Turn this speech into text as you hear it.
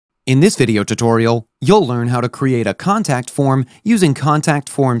In this video tutorial, you'll learn how to create a contact form using Contact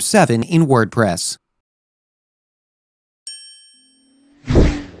Form 7 in WordPress.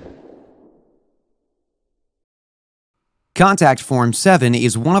 Contact Form 7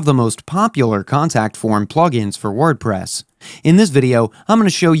 is one of the most popular contact form plugins for WordPress. In this video, I'm going to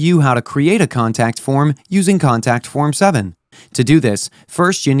show you how to create a contact form using Contact Form 7. To do this,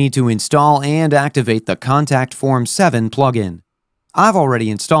 first you need to install and activate the Contact Form 7 plugin. I've already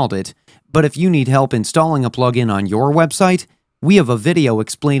installed it, but if you need help installing a plugin on your website, we have a video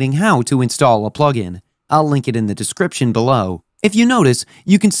explaining how to install a plugin. I'll link it in the description below. If you notice,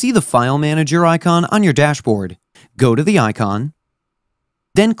 you can see the File Manager icon on your dashboard. Go to the icon,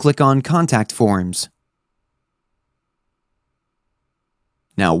 then click on Contact Forms.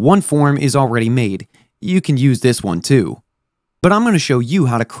 Now, one form is already made. You can use this one too. But I'm going to show you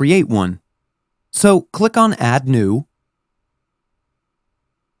how to create one. So, click on Add New.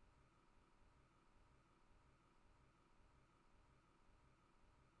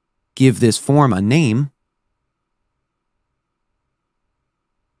 Give this form a name.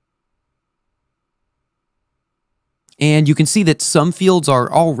 And you can see that some fields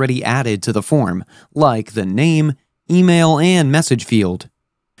are already added to the form, like the name, email, and message field.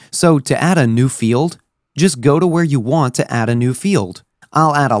 So to add a new field, just go to where you want to add a new field.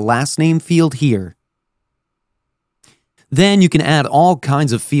 I'll add a last name field here. Then you can add all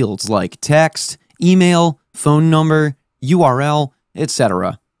kinds of fields like text, email, phone number, URL,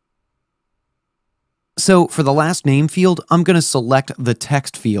 etc. So for the last name field, I'm going to select the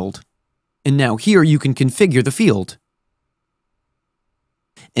text field. And now here you can configure the field.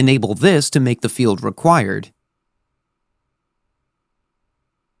 Enable this to make the field required.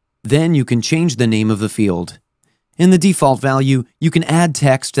 Then you can change the name of the field. In the default value, you can add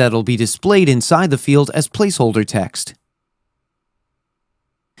text that'll be displayed inside the field as placeholder text.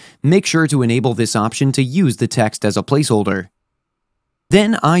 Make sure to enable this option to use the text as a placeholder.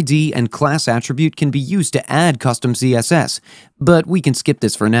 Then ID and class attribute can be used to add custom CSS, but we can skip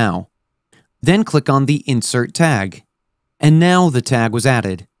this for now. Then click on the Insert tag. And now the tag was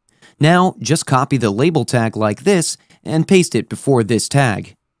added. Now just copy the label tag like this and paste it before this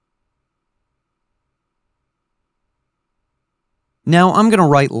tag. Now I'm going to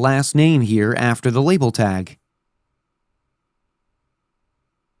write last name here after the label tag.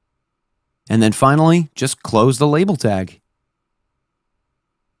 And then finally, just close the label tag.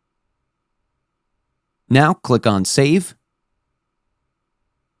 Now click on Save.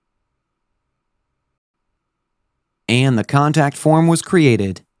 And the contact form was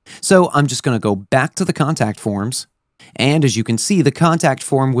created. So I'm just going to go back to the contact forms. And as you can see, the contact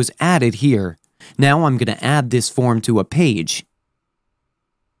form was added here. Now I'm going to add this form to a page.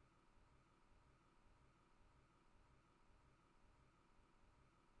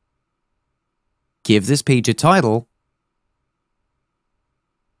 Give this page a title.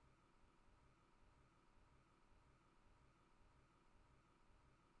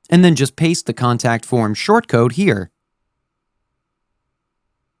 And then just paste the contact form shortcode here.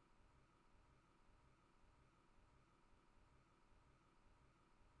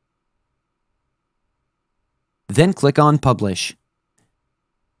 Then click on Publish.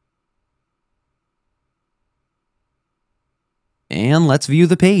 And let's view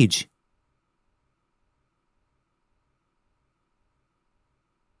the page.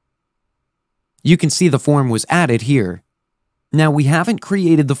 You can see the form was added here. Now, we haven't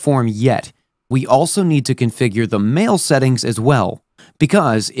created the form yet. We also need to configure the mail settings as well,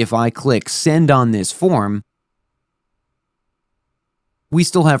 because if I click Send on this form, we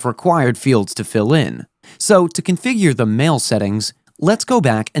still have required fields to fill in. So, to configure the mail settings, let's go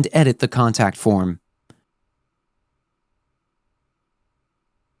back and edit the contact form.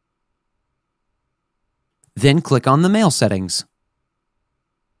 Then click on the mail settings.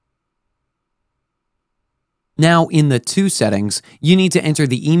 Now, in the To settings, you need to enter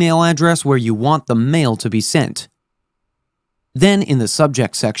the email address where you want the mail to be sent. Then, in the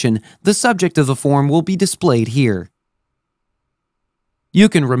Subject section, the subject of the form will be displayed here. You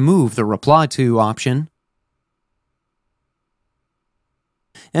can remove the Reply To option.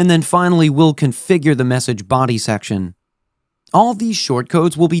 And then finally, we'll configure the message body section. All these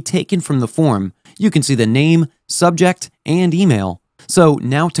shortcodes will be taken from the form. You can see the name, subject, and email. So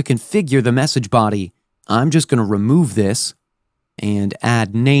now to configure the message body, I'm just going to remove this and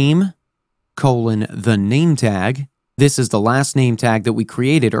add name, the name tag. This is the last name tag that we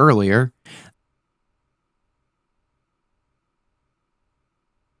created earlier.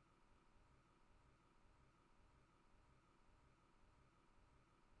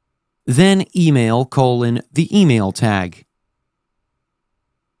 Then email, the email tag.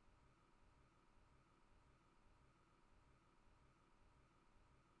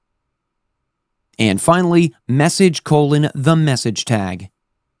 And finally, message: the message tag.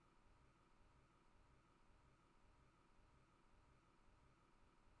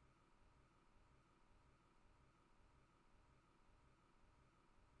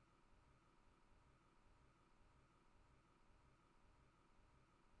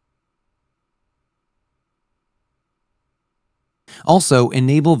 Also,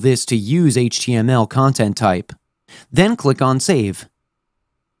 enable this to use HTML content type. Then click on Save.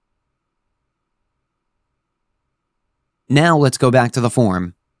 Now let's go back to the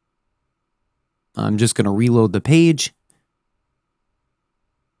form. I'm just going to reload the page.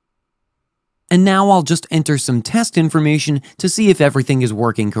 And now I'll just enter some test information to see if everything is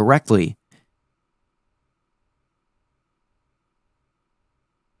working correctly.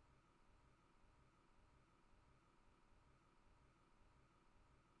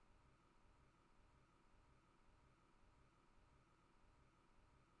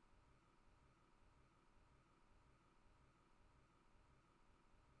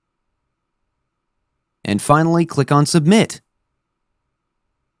 And finally, click on Submit.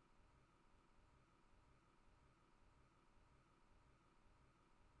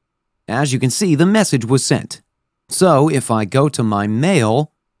 As you can see, the message was sent. So if I go to my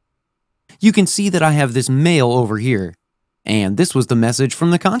mail, you can see that I have this mail over here. And this was the message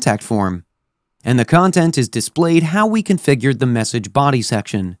from the contact form. And the content is displayed how we configured the message body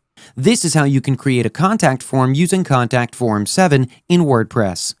section. This is how you can create a contact form using Contact Form 7 in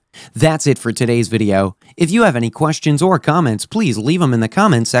WordPress. That's it for today's video. If you have any questions or comments, please leave them in the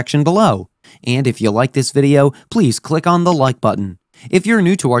comments section below. And if you like this video, please click on the like button. If you're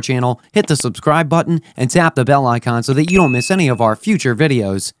new to our channel, hit the subscribe button and tap the bell icon so that you don't miss any of our future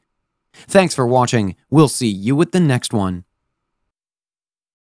videos. Thanks for watching. We'll see you with the next one.